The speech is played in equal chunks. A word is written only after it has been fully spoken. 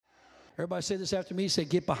Everybody say this after me. Say,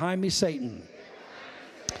 get behind me, Satan.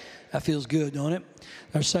 That feels good, don't it?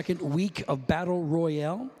 Our second week of Battle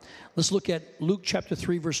Royale. Let's look at Luke chapter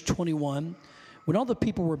 3, verse 21. When all the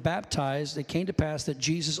people were baptized, it came to pass that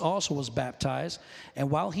Jesus also was baptized. And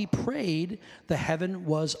while he prayed, the heaven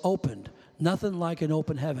was opened. Nothing like an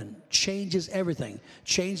open heaven. Changes everything.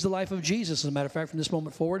 Changed the life of Jesus. As a matter of fact, from this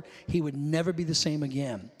moment forward, he would never be the same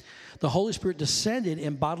again. The Holy Spirit descended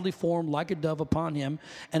in bodily form like a dove upon him,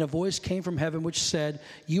 and a voice came from heaven which said,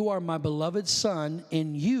 "You are my beloved Son,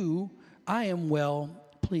 in you I am well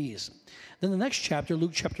pleased." Then the next chapter,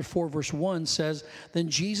 Luke chapter 4, verse 1 says, "Then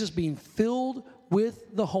Jesus, being filled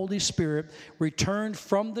with the Holy Spirit, returned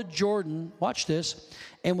from the Jordan," watch this,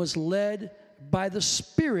 "and was led by the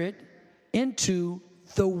Spirit into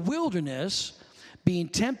the wilderness, being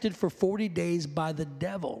tempted for 40 days by the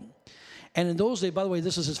devil." And in those days, by the way,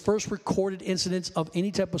 this is his first recorded incidence of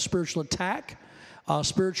any type of spiritual attack,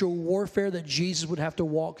 spiritual warfare that Jesus would have to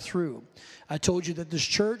walk through. I told you that this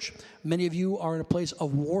church, many of you are in a place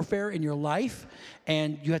of warfare in your life,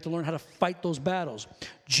 and you have to learn how to fight those battles.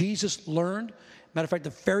 Jesus learned. Matter of fact,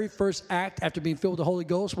 the very first act after being filled with the Holy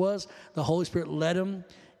Ghost was the Holy Spirit led him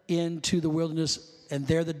into the wilderness, and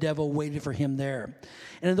there the devil waited for him there.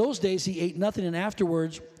 And in those days, he ate nothing, and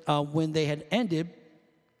afterwards, when they had ended,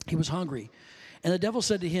 he was hungry. And the devil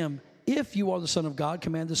said to him, "If you are the Son of God,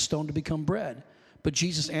 command this stone to become bread." But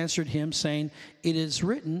Jesus answered him, saying, "It is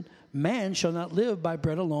written, man shall not live by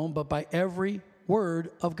bread alone, but by every word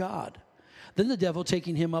of God." Then the devil,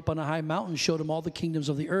 taking him up on a high mountain, showed him all the kingdoms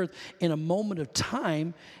of the earth in a moment of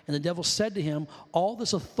time. And the devil said to him, "All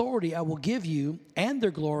this authority I will give you, and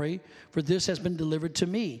their glory, for this has been delivered to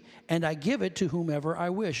me, and I give it to whomever I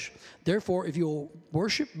wish. Therefore, if you will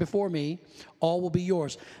worship before me, all will be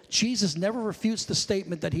yours." Jesus never refutes the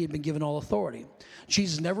statement that he had been given all authority.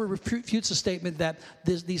 Jesus never refutes the statement that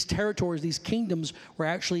these territories, these kingdoms, were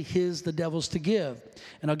actually his, the devil's, to give.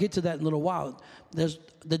 And I'll get to that in a little while.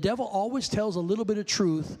 The devil always tells a little bit of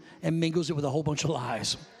truth and mingles it with a whole bunch of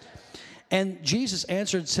lies. And Jesus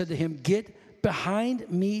answered and said to him, "Get behind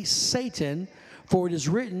me, Satan, for it is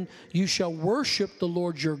written, you shall worship the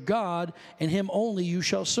Lord your God, and him only you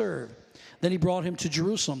shall serve." Then he brought him to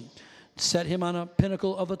Jerusalem, set him on a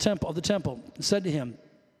pinnacle of the temple, and said to him,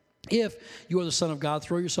 "If you are the Son of God,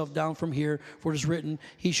 throw yourself down from here, for it is written,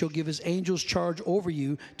 he shall give his angels charge over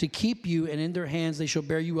you to keep you, and in their hands they shall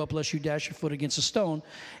bear you up, lest you dash your foot against a stone."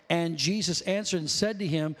 And Jesus answered and said to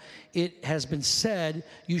him, "It has been said,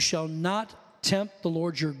 you shall not tempt the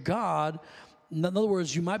Lord your God." In other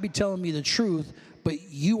words, you might be telling me the truth,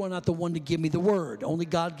 but you are not the one to give me the word. Only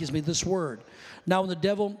God gives me this word. Now when the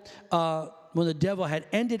devil had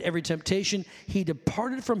ended every temptation, he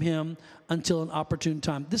departed from him until an opportune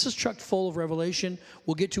time. This is chock full of revelation.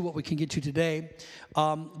 We'll get to what we can get to today.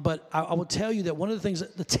 But I will tell you that one of the things,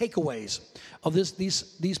 the takeaways of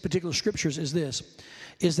these particular scriptures is this,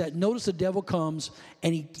 is that notice the devil comes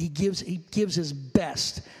and he gives his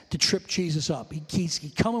best to trip Jesus up. He's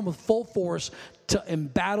coming with full force to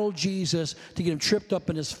embattle Jesus, to get him tripped up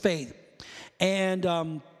in his faith.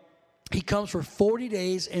 And he comes for 40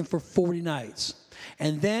 days and for 40 nights.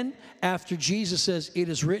 And then after Jesus says, "It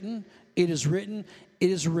is written, it is written, it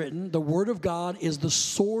is written," the word of God is the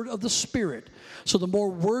sword of the Spirit. So the more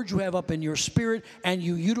words you have up in your spirit and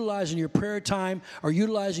you utilize in your prayer time or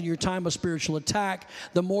utilize in your time of spiritual attack,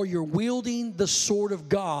 the more you're wielding the sword of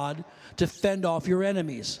God to fend off your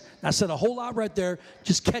enemies. I said a whole lot right there.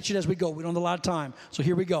 Just catch it as we go. We don't have a lot of time. So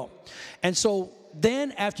here we go. And so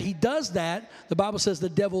then after he does that, the Bible says the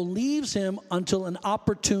devil leaves him until an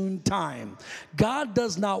opportune time. God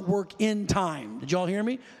does not work in time. Did y'all hear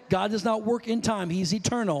me? God does not work in time. He's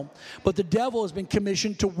eternal. But the devil has been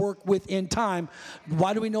commissioned to work within time.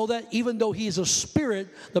 Why do we know that? Even though he is a spirit,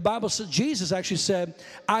 the Bible says, Jesus actually said,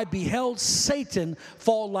 "I beheld Satan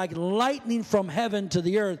fall like lightning from heaven to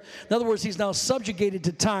the earth." In other words, he's now subjugated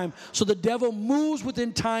to time. So the devil moves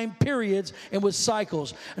within time periods and with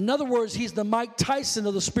cycles. In other words, he's the Mike Tyson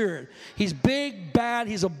of the spirit. He's big, bad,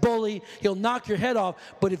 he's a bully. He'll knock your head off.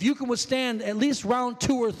 But if you can withstand at least round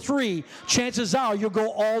 2 or 3, chances are you'll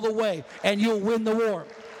go all the way and you'll win the war.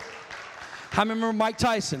 I remember Mike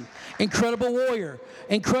Tyson, incredible warrior,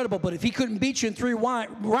 incredible. But if he couldn't beat you in 3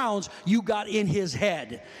 rounds, you got in his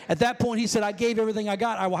head. At that point, he said, "I gave everything I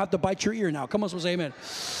got. I will have to bite your ear now." Come on, someone say amen.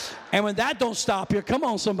 And when that don't stop you, come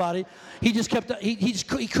on, somebody. He just kept.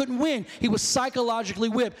 He couldn't win. He was psychologically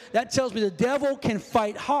whipped. That tells me the devil can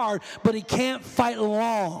fight hard, but he can't fight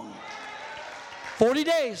long. 40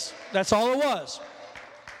 days. That's all it was.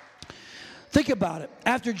 Think about it.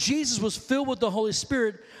 After Jesus was filled with the Holy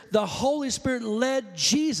Spirit led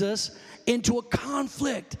Jesus into a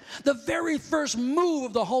conflict. The very first move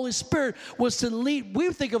of the Holy Spirit was to lead.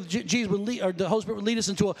 We think of Jesus would lead, or the Holy Spirit would lead us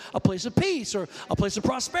into a place of peace, or a place of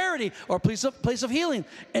prosperity, or a place of healing.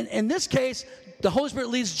 And in this case, the Holy Spirit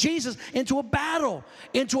leads Jesus into a battle,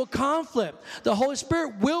 into a conflict. The Holy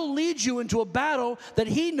Spirit will lead you into a battle that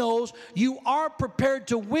He knows you are prepared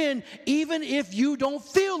to win, even if you don't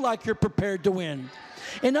feel like you're prepared to win.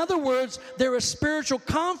 In other words, there is spiritual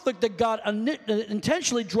conflict that God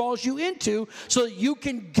intentionally draws you into so that you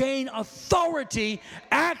can gain authority,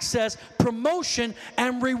 access, promotion,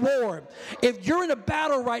 and reward. If you're in a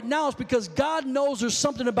battle right now, it's because God knows there's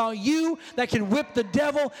something about you that can whip the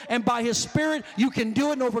devil, and by His Spirit, you can do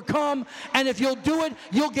it and overcome. And if you'll do it,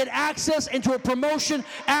 you'll get access into a promotion,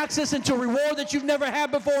 access into a reward that you've never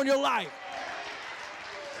had before in your life.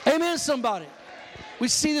 Amen, somebody. We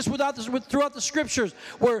see this throughout the scriptures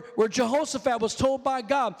where Jehoshaphat was told by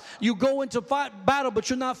God, you go into battle, but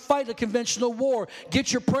you're not fighting a conventional war.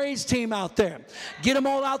 Get your praise team out there. Get them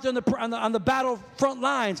all out there on the battle front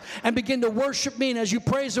lines and begin to worship me. And as you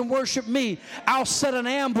praise and worship me, I'll set an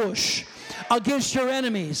ambush against your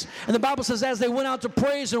enemies. And the Bible says as they went out to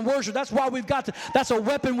praise and worship, that's a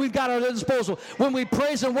weapon we've got at our disposal. When we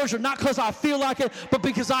praise and worship, not because I feel like it, but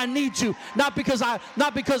because I need to. Not because I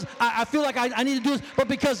feel like I need to do this, but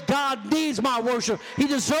because God needs my worship. He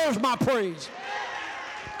deserves my praise.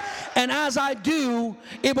 And as I do,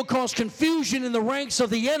 it will cause confusion in the ranks of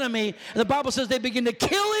the enemy. And the Bible says they begin to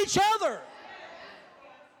kill each other.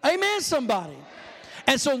 Amen, somebody.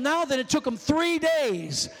 And so now that it took them 3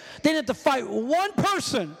 days, they didn't have to fight one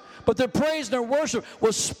person, but their praise and their worship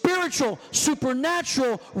was spiritual,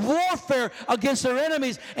 supernatural warfare against their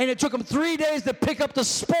enemies. And it took them 3 days to pick up the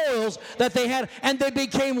spoils that they had, and they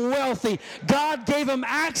became wealthy. God gave them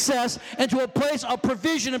access into a place of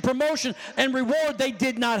provision and promotion and reward they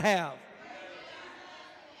did not have.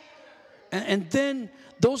 And then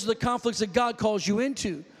those are the conflicts that God calls you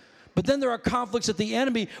into. But then there are conflicts that the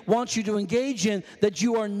enemy wants you to engage in that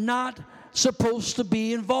you are not supposed to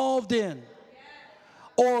be involved in.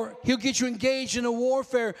 Or he'll get you engaged in a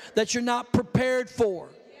warfare that you're not prepared for.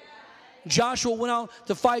 Joshua went out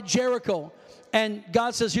to fight Jericho. And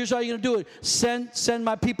God says, here's how you're going to do it. Send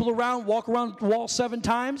my people around, walk around the wall 7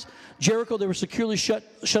 times. Jericho, they were securely shut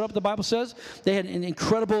up, the Bible says. They had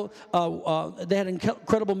incredible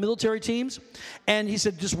military teams. And he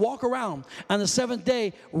said, just walk around. On the 7th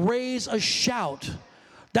day, raise a shout.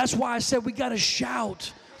 That's why I said we got to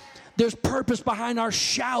shout. There's purpose behind our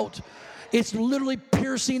shout. It's literally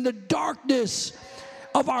piercing the darkness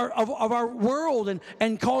of our world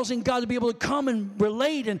and causing God to be able to come and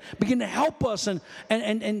relate and begin to help us and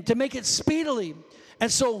to make it speedily.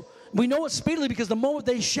 And so we know it's speedily because the moment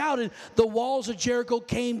they shouted, the walls of Jericho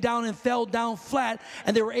came down and fell down flat,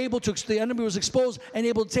 and they were able to, the enemy was exposed and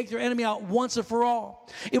able to take their enemy out once and for all.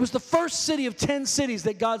 It was the first city of 10 cities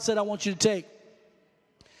that God said, I want you to take.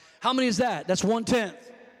 How many is that? That's 1/10.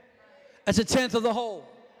 That's 1/10 of the whole.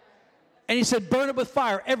 And he said, burn it with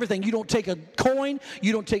fire, everything. You don't take a coin,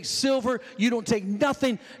 you don't take silver, you don't take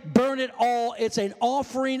nothing. Burn it all. It's an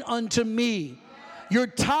offering unto me. Your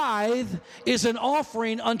tithe is an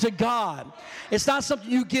offering unto God. It's not something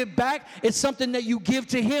you give back. It's something that you give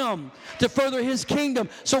to Him to further His kingdom.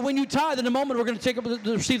 So when you tithe, in a moment we're going to take up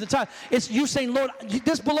to receive the tithe. It's you saying, Lord,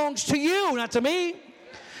 this belongs to you, not to me.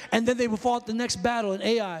 And then they fought the next battle in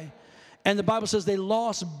Ai. And the Bible says they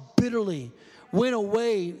lost bitterly. Went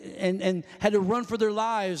away and had to run for their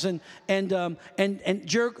lives. And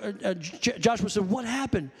Joshua said, what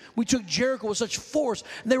happened? We took Jericho with such force.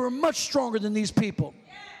 They were much stronger than these people.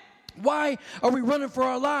 Why are we running for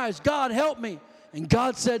our lives? God, help me. And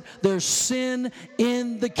God said, there's sin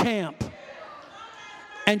in the camp.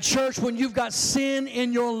 And church, when you've got sin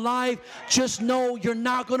in your life, just know you're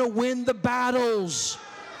not going to win the battles.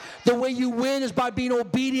 The way you win is by being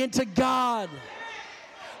obedient to God.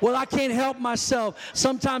 Well, I can't help myself.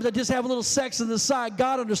 Sometimes I just have a little sex on the side.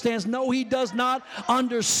 God understands. No, He does not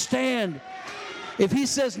understand. If He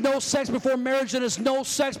says no sex before marriage, then it's no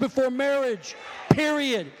sex before marriage.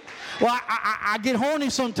 Period. Well, I get horny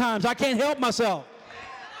sometimes. I can't help myself.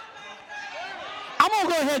 I'm going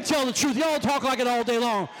to go ahead and tell the truth. Y'all talk like it all day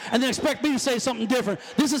long and then expect me to say something different.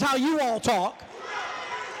 This is how you all talk.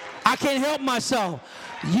 I can't help myself.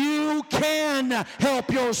 You can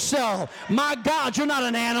help yourself. My God, you're not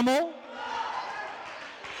an animal.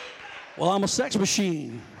 Well, I'm a sex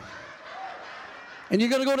machine. And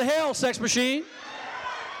you're going to go to hell, sex machine,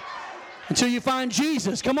 until you find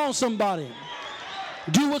Jesus. Come on, somebody.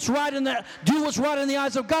 Do what's right in the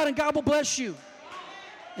eyes of God, and God will bless you.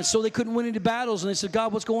 And so they couldn't win any battles. And they said,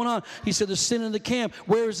 God, what's going on? He said, there's sin in the camp.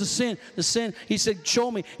 Where is the sin? The sin. He said, show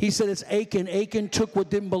me. He said, it's Achan. Achan took what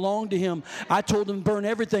didn't belong to him. I told him to burn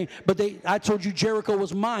everything. But I told you Jericho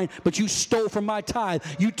was mine. But you stole from my tithe.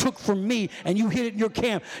 You took from me. And you hid it in your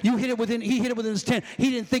camp. He hid it within his tent. He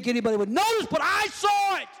didn't think anybody would notice, but I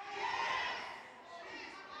saw it.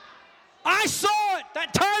 I saw it.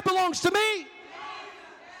 That tithe belongs to me.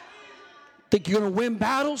 Think you're going to win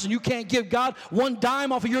battles and you can't give God one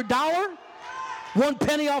dime off of your dollar? 1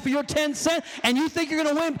 penny off of your 10 cents? And you think you're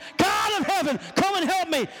going to win? God of heaven, come and help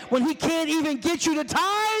me when he can't even get you to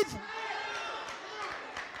tithe?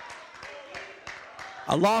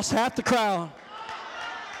 I lost half the crowd.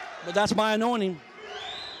 But that's my anointing.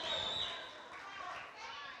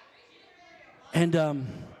 And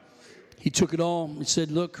he took it all. He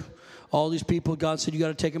said, look, all these people, God said, you got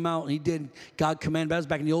to take them out. And he did. God commanded. That was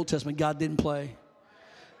back in the Old Testament. God didn't play.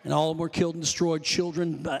 And all of them were killed and destroyed.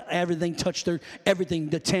 Children, everything touched everything,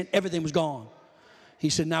 the tent, everything was gone. He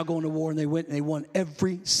said, now go into war. And they went and they won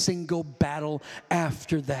every single battle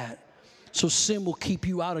after that. So sin will keep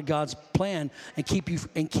you out of God's plan and keep you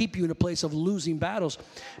in a place of losing battles.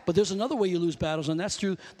 But there's another way you lose battles, and that's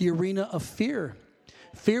through the arena of fear.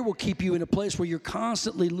 Fear will keep you in a place where you're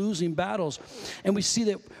constantly losing battles. And we see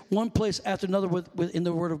that one place after another in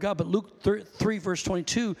the Word of God. But Luke 3, verse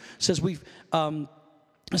 22 says we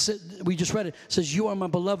just read it. It says, you are my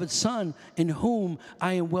beloved Son, in whom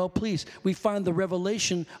I am well pleased. We find the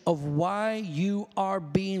revelation of why you are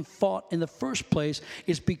being fought in the first place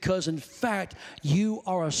is because, in fact, you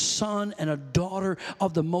are a son and a daughter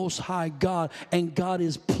of the Most High God, and God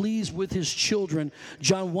is pleased with his children.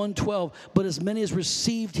 John 1:12, but as many as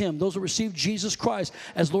received him, those who received Jesus Christ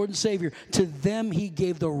as Lord and Savior, to them he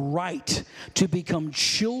gave the right to become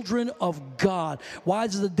children of God. Why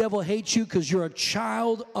does the devil hate you? Because you're a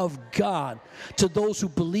child of God to those who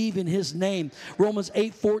believe in his name. Romans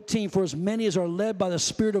 8:14, for as many as are led by the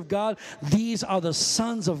Spirit of God, these are the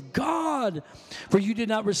sons of God. For you did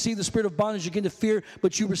not receive the spirit of bondage again to fear,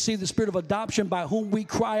 but you received the spirit of adoption, by whom we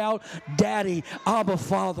cry out, Daddy, Abba,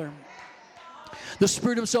 Father. The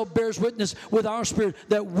Spirit himself bears witness with our spirit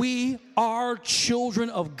that we are children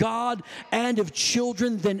of God, and if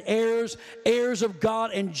children, then heirs, heirs of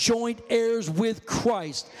God, and joint heirs with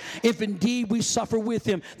Christ. If indeed we suffer with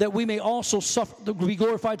him, that we may also be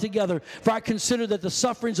glorified together. For I consider that the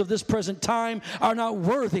sufferings of this present time are not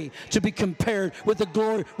worthy to be compared with the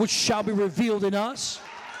glory which shall be revealed in us.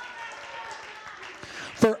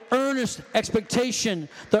 For earnest expectation,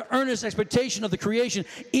 the earnest expectation of the creation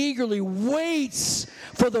eagerly waits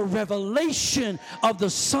for the revelation of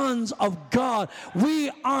the sons of God.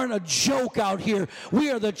 We aren't a joke out here.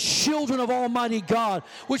 We are the children of Almighty God,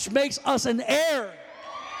 which makes us an heir.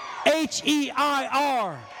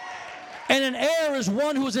 H-E-I-R. And an heir is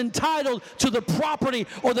one who is entitled to the property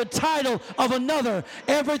or the title of another.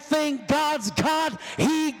 Everything God's got,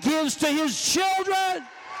 he gives to his children.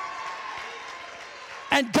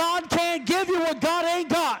 And God can't give you what God ain't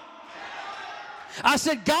got. I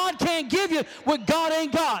said, God can't give you what God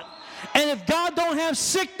ain't got. And if God don't have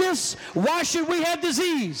sickness, why should we have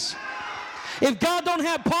disease? If God don't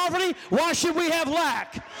have poverty, why should we have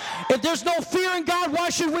lack? If there's no fear in God, why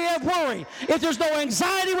should we have worry? If there's no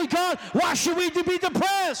anxiety with God, why should we be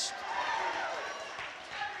depressed?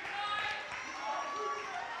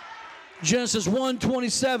 Genesis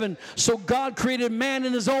 1:27, so God created man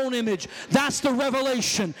in his own image. That's the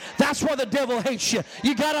revelation. That's why the devil hates you.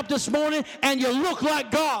 You got up this morning and you look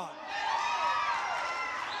like God.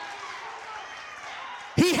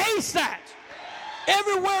 He hates that.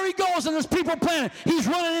 Everywhere he goes on this people planet, he's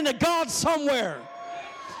running into God somewhere.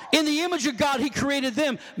 In the image of God, he created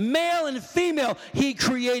them. Male and female, he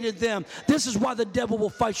created them. This is why the devil will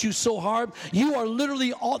fight you so hard. You are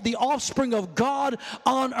literally the offspring of God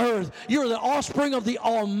on earth. You're the offspring of the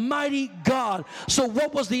Almighty God. So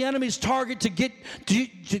what was the enemy's target to get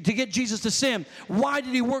Jesus to sin? Why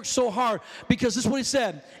did he work so hard? Because this is what he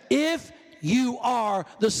said. If you are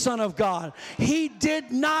the Son of God. He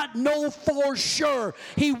did not know for sure.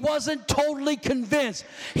 He wasn't totally convinced.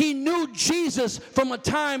 He knew Jesus from a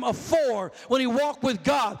time of 4 when he walked with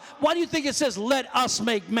God. Why do you think it says, let us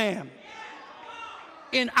make man?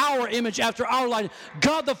 In our image, after our likeness.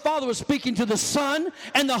 God the Father was speaking to the Son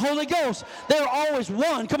and the Holy Ghost. They were always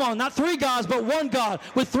one. Come on, not 3 gods, but one God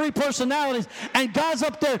with 3 personalities. And God's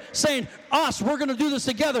up there saying, we're going to do this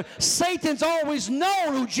together. Satan's always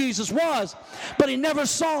known who Jesus was, but he never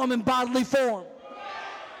saw him in bodily form.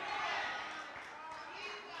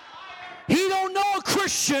 He don't know a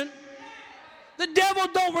Christian. The devil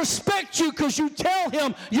don't respect you because you tell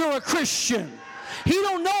him you're a Christian. He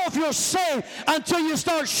don't know if you're saved until you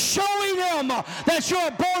start showing him that you're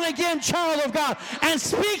a born-again child of God and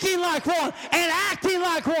speaking like one and acting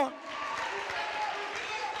like one.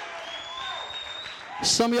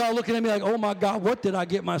 Some of y'all looking at me like, oh my God, what did I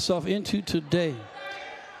get myself into today?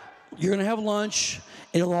 You're going to have lunch.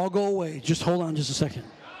 It'll all go away. Just hold on just a second.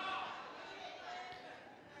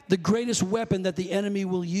 The greatest weapon that the enemy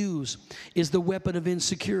will use is the weapon of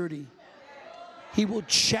insecurity. He will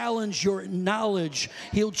challenge your knowledge.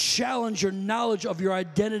 He'll challenge your knowledge of your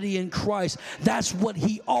identity in Christ. That's what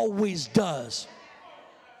he always does.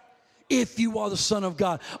 If you are the Son of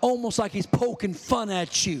God, almost like he's poking fun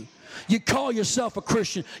at you. You call yourself a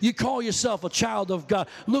Christian. You call yourself a child of God.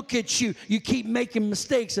 Look at you. You keep making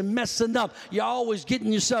mistakes and messing up. You're always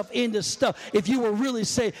getting yourself into stuff. If you were really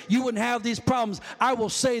saved, you wouldn't have these problems. I will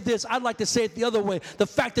say this. I'd like to say it the other way. The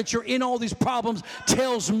fact that you're in all these problems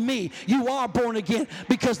tells me you are born again,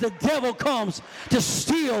 because the devil comes to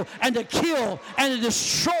steal and to kill and to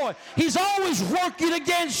destroy. He's always working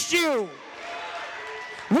against you.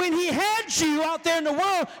 When he had you out there in the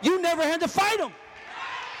world, you never had to fight him.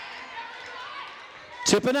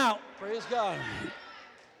 Tipping out. Praise God.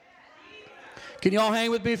 Can you all hang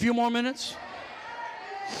with me a few more minutes?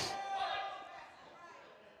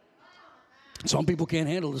 Some people can't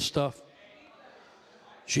handle this stuff.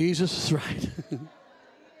 Jesus is right.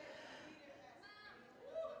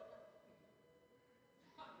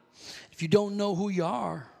 If you don't know who you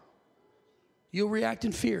are, you'll react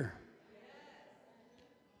in fear,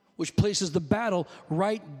 which places the battle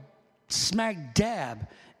right smack dab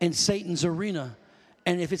in Satan's arena.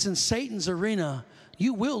 And if it's in Satan's arena,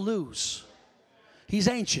 you will lose. He's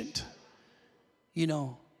ancient. You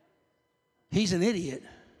know, he's an idiot,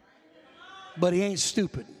 but he ain't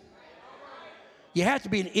stupid. You have to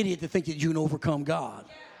be an idiot to think that you can overcome God.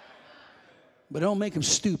 But don't make him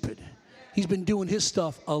stupid. He's been doing his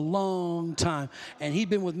stuff a long time. And he's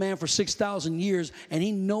been with man for 6,000 years, and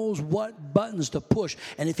he knows what buttons to push.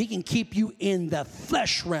 And if he can keep you in the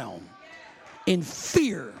flesh realm, in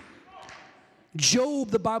fear.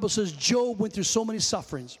 Job, the Bible says Job went through so many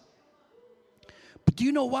sufferings. But do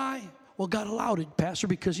you know why? Well, God allowed it, Pastor,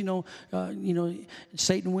 because,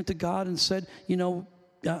 Satan went to God and said,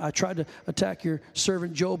 I tried to attack your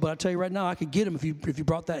servant Job, but I tell you right now, I could get him if you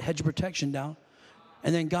brought that hedge of protection down.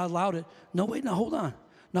 And then God allowed it. No, wait, now hold on.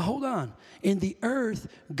 Now hold on. In the earth,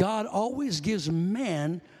 God always gives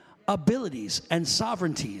man abilities and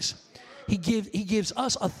sovereignties. He gives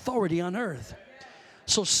us authority on earth.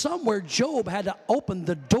 So somewhere Job had to open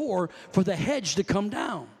the door for the hedge to come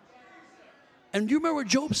down. And do you remember what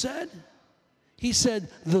Job said? He said,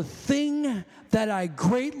 the thing that I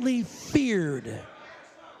greatly feared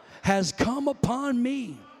has come upon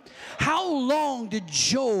me. How long did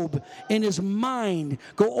Job in his mind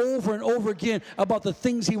go over and over again about the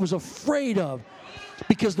things he was afraid of?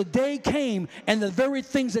 Because the day came and the very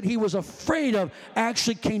things that he was afraid of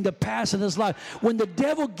actually came to pass in his life. When the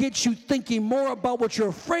devil gets you thinking more about what you're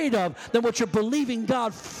afraid of than what you're believing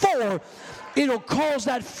God for, it'll cause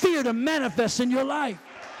that fear to manifest in your life.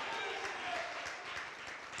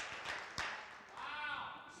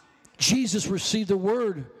 Jesus received a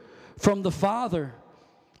word from the Father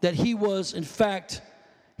that he was, in fact,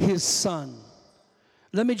 his son.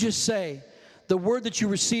 Let me just say, the word that you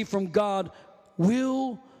receive from God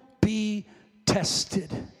will be tested.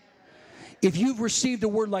 If you've received a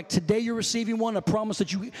word like today you're receiving one, a promise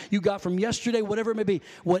that you got from yesterday, whatever it may be,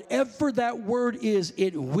 whatever that word is,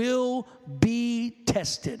 it will be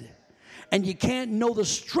tested. And you can't know the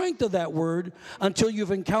strength of that word until you've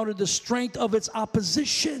encountered the strength of its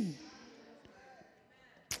opposition.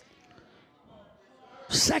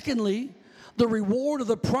 Secondly, the reward of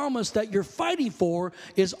the promise that you're fighting for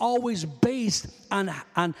is always based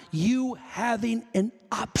on you having an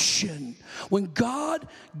option. When God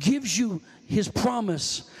gives you his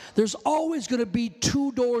promise, there's always going to be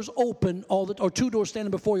two doors open, or two doors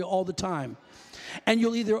standing before you all the time. And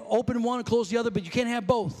you'll either open one and close the other, but you can't have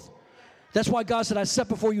both. That's why God said, I set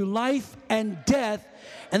before you life and death.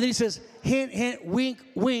 And then he says, hint, hint, wink,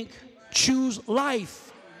 wink, choose life.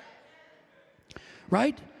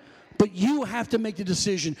 Right? But you have to make the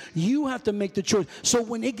decision. You have to make the choice. So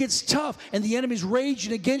when it gets tough and the enemy's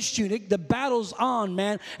raging against you, the battle's on,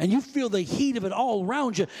 man, and you feel the heat of it all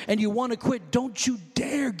around you, and you want to quit, don't you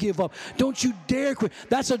dare give up. Don't you dare quit.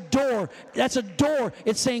 That's a door. That's a door.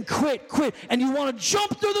 It's saying quit, quit. And you want to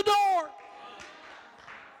jump through the door.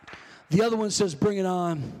 The other one says, bring it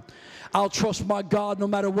on. I'll trust my God no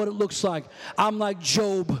matter what it looks like. I'm like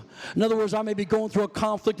Job. In other words, I may be going through a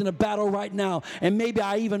conflict and a battle right now, and maybe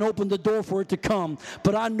I even opened the door for it to come.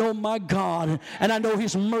 But I know my God, and I know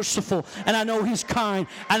He's merciful, and I know He's kind,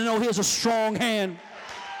 and I know He has a strong hand.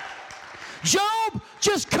 Job,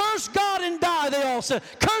 just curse God and die, they all said.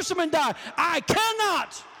 Curse Him and die. I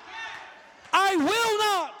cannot. I will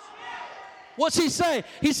not. What's he say?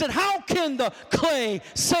 He said, how can the clay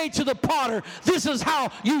say to the potter, this is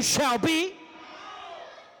how you shall be?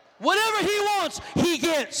 Whatever he wants, he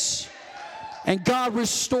gets. And God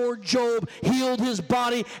restored Job, healed his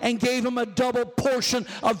body, and gave him a double portion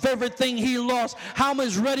of everything he lost. How many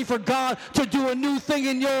is ready for God to do a new thing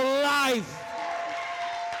in your life?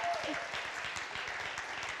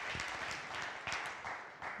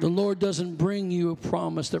 The Lord doesn't bring you a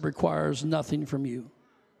promise that requires nothing from you.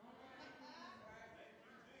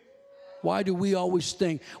 Why do we always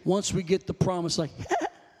think once we get the promise, like,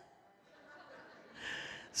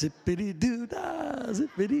 zippity-doo-dah,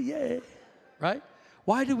 zippity-yay, right?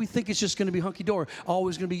 Why do we think it's just going to be hunky-dory,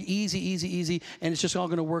 always going to be easy, easy, easy, and it's just all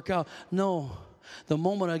going to work out? No. The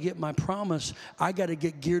moment I get my promise, I got to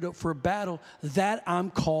get geared up for a battle that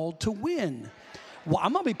I'm called to win. Well,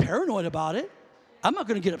 I'm not going to be paranoid about it. I'm not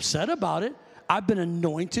going to get upset about it. I've been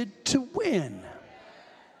anointed to win.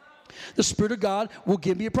 The Spirit of God will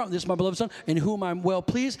give me a promise. This is my beloved Son, in whom I'm well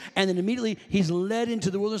pleased. And then immediately He's led into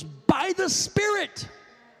the wilderness by the Spirit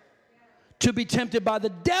to be tempted by the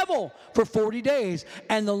devil for 40 days.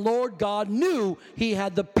 And the Lord God knew He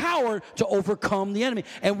had the power to overcome the enemy.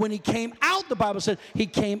 And when He came out, the Bible said, He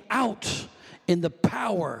came out in the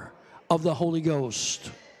power of the Holy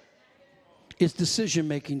Ghost. It's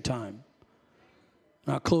decision-making time.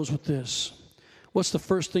 And I'll close with this. What's the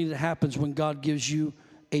first thing that happens when God gives you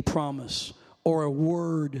a promise or a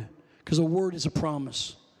word? Because a word is a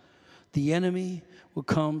promise. The enemy will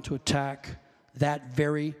come to attack that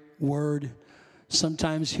very word.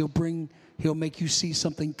 Sometimes he'll make you see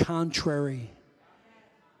something contrary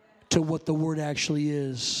to what the word actually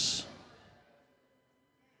is.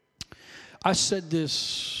 I said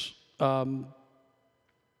this on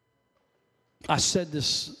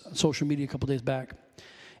social media a couple days back,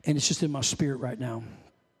 and it's just in my spirit right now.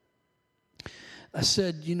 I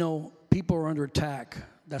said, people are under attack.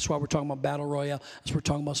 That's why we're talking about battle royale. That's why we're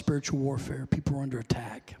talking about spiritual warfare. People are under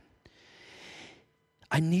attack.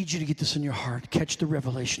 I need you to get this in your heart. Catch the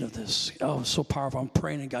revelation of this. Oh, it's so powerful. I'm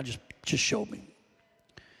praying, and God just showed me.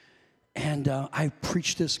 And I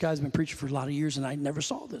preached this. Guy's been preaching for a lot of years, and I never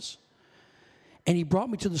saw this. And he brought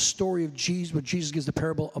me to the story of Jesus, where Jesus gives the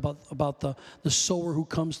parable about the sower who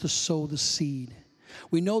comes to sow the seed.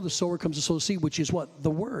 We know the sower comes to sow the seed, which is what?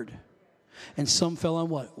 The word. And some fell on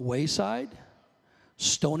what? Wayside,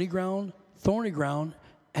 stony ground, thorny ground,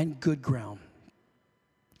 and good ground.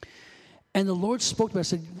 And the Lord spoke to me. I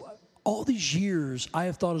said, all these years I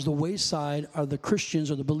have thought as the wayside are the Christians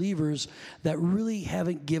or the believers that really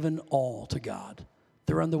haven't given all to God.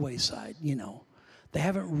 They're on the wayside, They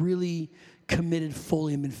haven't really committed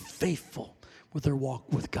fully and been faithful with their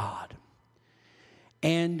walk with God.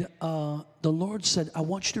 And the Lord said, I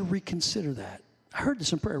want you to reconsider that. I heard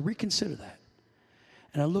this in prayer, reconsider that.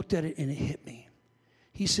 And I looked at it and it hit me.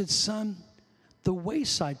 He said, son, the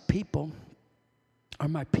wayside people are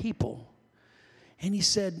my people. And he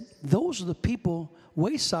said, those are the people,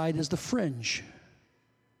 wayside is the fringe.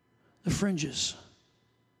 The fringes.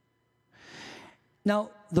 Now,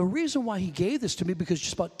 the reason why he gave this to me, because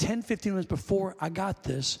just about 10, 15 minutes before I got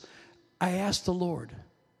this, I asked the Lord.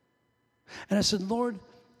 And I said, Lord,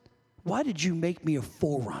 why did you make me a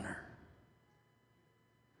forerunner?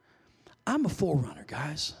 I'm a forerunner,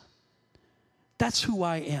 guys. That's who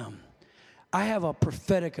I am. I have a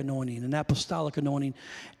prophetic anointing, an apostolic anointing,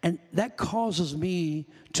 and that causes me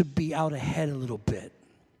to be out ahead a little bit.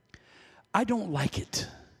 I don't like it.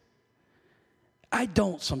 I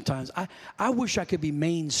don't sometimes. I wish I could be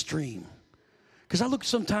mainstream. Because I look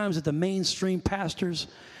sometimes at the mainstream pastors,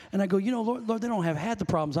 and I go, Lord, they don't have had the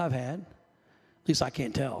problems I've had. At least I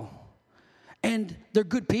can't tell. And they're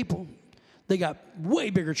good people. They got way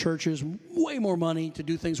bigger churches, way more money to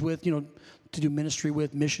do things with, to do ministry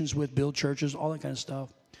with, missions with, build churches, all that kind of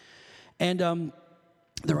stuff. And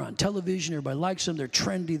they're on television. Everybody likes them. They're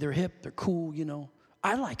trendy. They're hip. They're cool,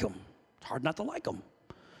 I like them. It's hard not to like them.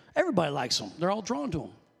 Everybody likes them. They're all drawn to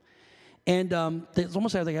them. And it's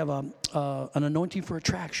almost like they have an anointing for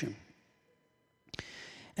attraction.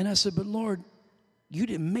 And I said, but Lord, you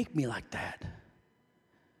didn't make me like that.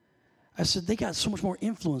 I said, they got so much more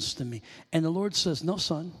influence than me. And the Lord says, no,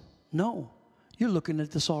 son, no. You're looking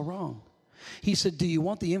at this all wrong. He said, do you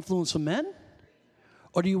want the influence of men?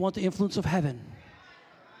 Or do you want the influence of heaven?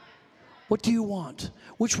 What do you want?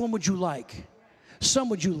 Which one would you like? Some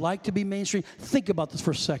would you like to be mainstream? Think about this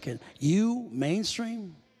for a second. You,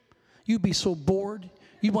 mainstream? You'd be so bored.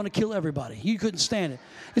 You'd want to kill everybody. You couldn't stand it.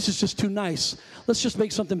 This is just too nice. Let's just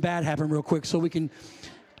make something bad happen real quick so we can.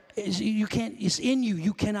 You can't. It's in you.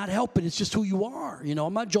 You cannot help it. It's just who you are. You know,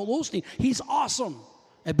 I'm not Joel Osteen. He's awesome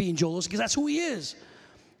at being Joel Osteen because that's who he is.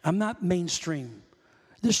 I'm not mainstream.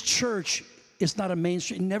 This church is not a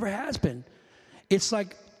mainstream. It never has been. It's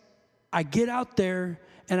like I get out there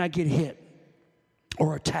and I get hit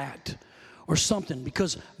or attacked or something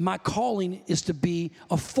because my calling is to be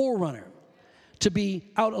a forerunner, to be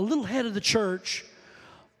out a little ahead of the church,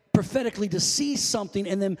 prophetically to see something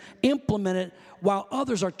and then implement it while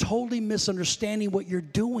others are totally misunderstanding what you're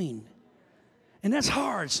doing. And that's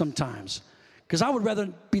hard sometimes because I would rather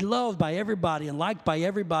be loved by everybody and liked by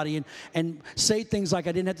everybody and say things like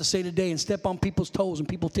I didn't have to say today and step on people's toes and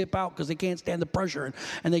people tip out because they can't stand the pressure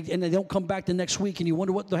and they don't come back the next week and you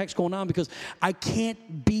wonder what the heck's going on because I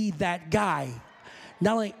can't be that guy.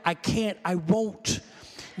 Not only I can't, I won't.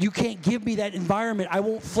 You can't give me that environment. I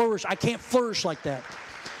won't flourish. I can't flourish like that.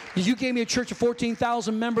 You gave me a church of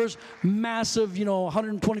 14,000 members, massive,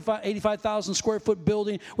 85,000 square foot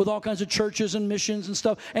building with all kinds of churches and missions and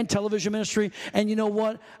stuff and television ministry. And you know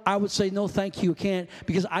what? I would say, no, thank you. I can't,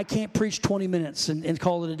 because I can't preach 20 minutes and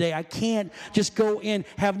call it a day. I can't just go in,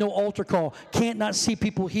 have no altar call. Can't not see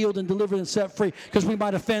people healed and delivered and set free because we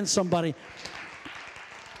might offend somebody.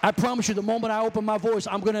 I promise you, the moment I open my voice,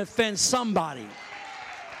 I'm going to offend somebody.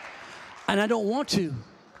 And I don't want to.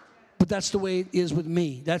 But that's the way it is with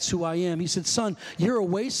me. That's who I am. He said, son, you're a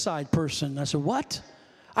wayside person. I said, what?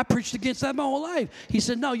 I preached against that my whole life. He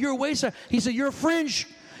said, no, you're a wayside. He said, you're a fringe.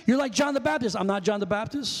 You're like John the Baptist. I'm not John the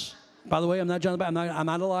Baptist. By the way, I'm not John the Baptist. I'm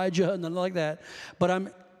not Elijah, nothing like that. But I'm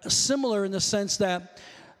similar in the sense that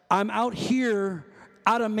I'm out here,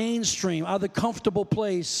 out of mainstream, out of the comfortable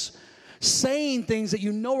place, saying things that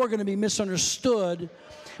you know are going to be misunderstood,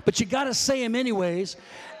 but you got to say them anyways.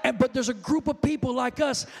 But there's a group of people like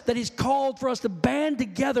us that he's called for us to band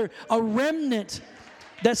together, a remnant.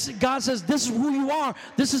 God says, this is who you are.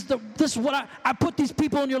 This is what I put these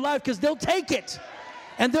people in your life because they'll take it.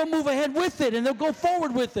 And they'll move ahead with it and they'll go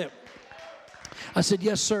forward with it. I said,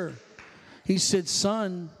 yes, sir. He said,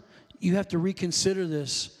 son, you have to reconsider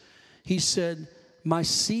this. He said, my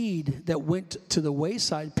seed that went to the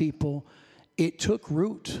wayside people, it took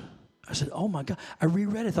root. I said, oh, my God. I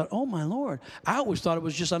reread it. I thought, oh, my Lord. I always thought it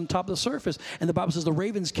was just on top of the surface. And the Bible says the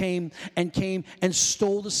ravens came and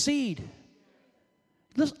stole the seed.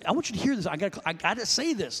 Listen, I want you to hear this. I got to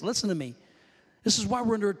say this. Listen to me. This is why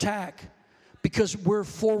we're under attack. Because we're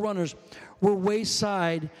forerunners. We're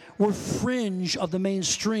wayside. We're fringe of the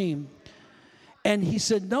mainstream. And he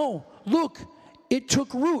said, no, look, it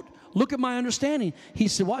took root. Look at my understanding. He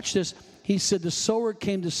said, watch this. He said, the sower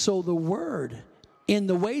came to sow the word in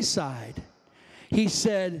the wayside. He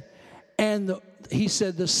said,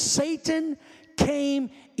 the Satan came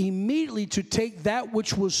immediately to take that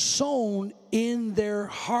which was sown in their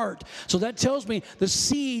heart. So that tells me the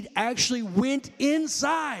seed actually went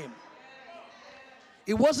inside.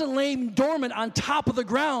 It wasn't laying dormant on top of the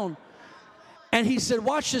ground. And he said,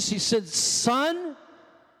 watch this. He said, son,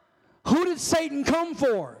 who did Satan come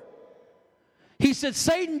for? He said,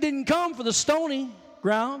 Satan didn't come for the stony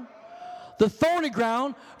ground, the thorny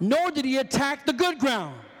ground, nor did he attack the good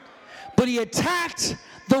ground, but he attacked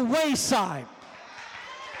the wayside.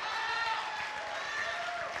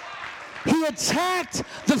 He attacked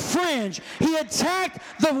the fringe. He attacked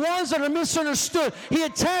the ones that are misunderstood. He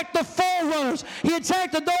attacked the forerunners. He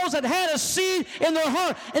attacked those that had a seed in their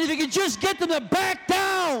heart. And if he could just get them to back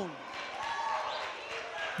down,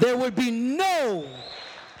 there would be no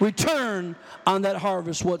return on that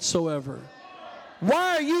harvest whatsoever.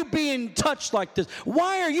 Why are you being touched like this?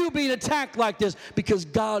 Why are you being attacked like this? Because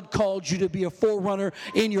God called you to be a forerunner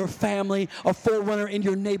in your family, a forerunner in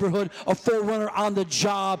your neighborhood, a forerunner on the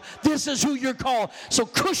job. This is who you're called. So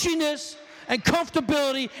cushiness and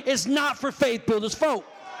comfortability is not for faith builders folk.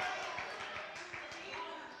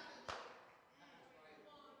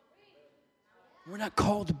 We're not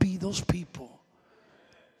called to be those people.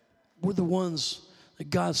 We're the ones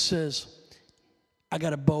that God says, I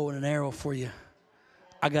got a bow and an arrow for you.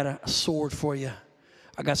 I got a sword for you.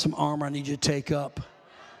 I got some armor I need you to take up.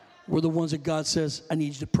 We're the ones that God says, I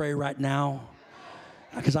need you to pray right now.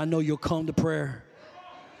 Because I know you'll come to prayer.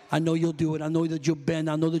 I know you'll do it. I know that you'll bend.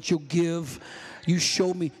 I know that you'll give. You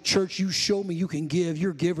show me, church, you show me you can give.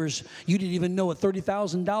 You're givers. You didn't even know it.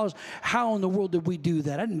 $30,000. How in the world did we do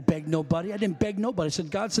that? I didn't beg nobody. I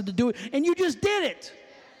said, God said to do it, and you just did it.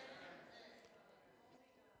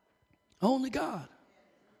 Only God.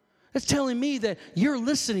 That's telling me that you're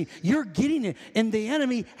listening, you're getting it, and the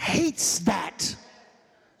enemy hates that.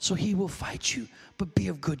 So he will fight you, but be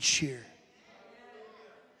of good cheer.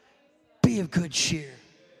 Be of good cheer.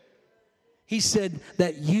 He said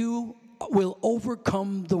that you will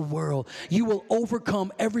overcome the world. You will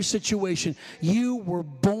overcome every situation. You were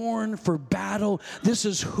born for battle. This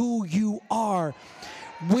is who you are.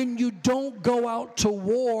 When you don't go out to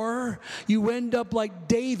war, you end up like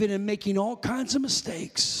David and making all kinds of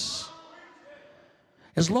mistakes.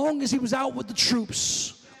 As long as he was out with the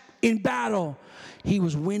troops in battle, he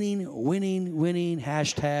was winning,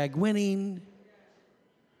 hashtag winning.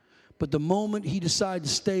 But the moment he decided to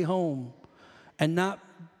stay home and not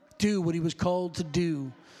do what he was called to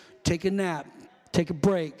do, take a nap, take a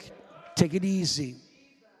break, take it easy.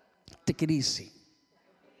 Take it easy.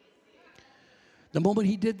 The moment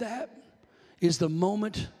he did that is the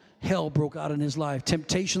moment hell broke out in his life.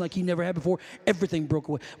 Temptation like he never had before. Everything broke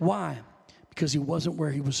away. Why? Because he wasn't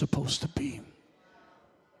where he was supposed to be.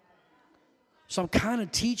 So I'm kind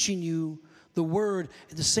of teaching you the word.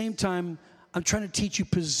 At the same time, I'm trying to teach you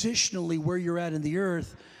positionally where you're at in the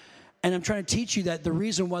earth. And I'm trying to teach you that the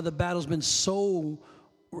reason why the battle's been so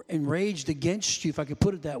enraged against you, if I could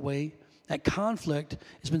put it that way, that conflict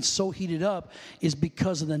has been so heated up, is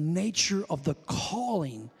because of the nature of the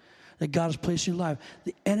calling that God has placed in your life.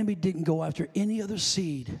 The enemy didn't go after any other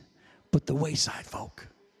seed but the wayside folk.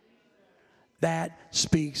 That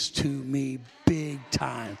speaks to me big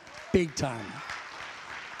time, big time.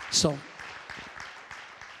 So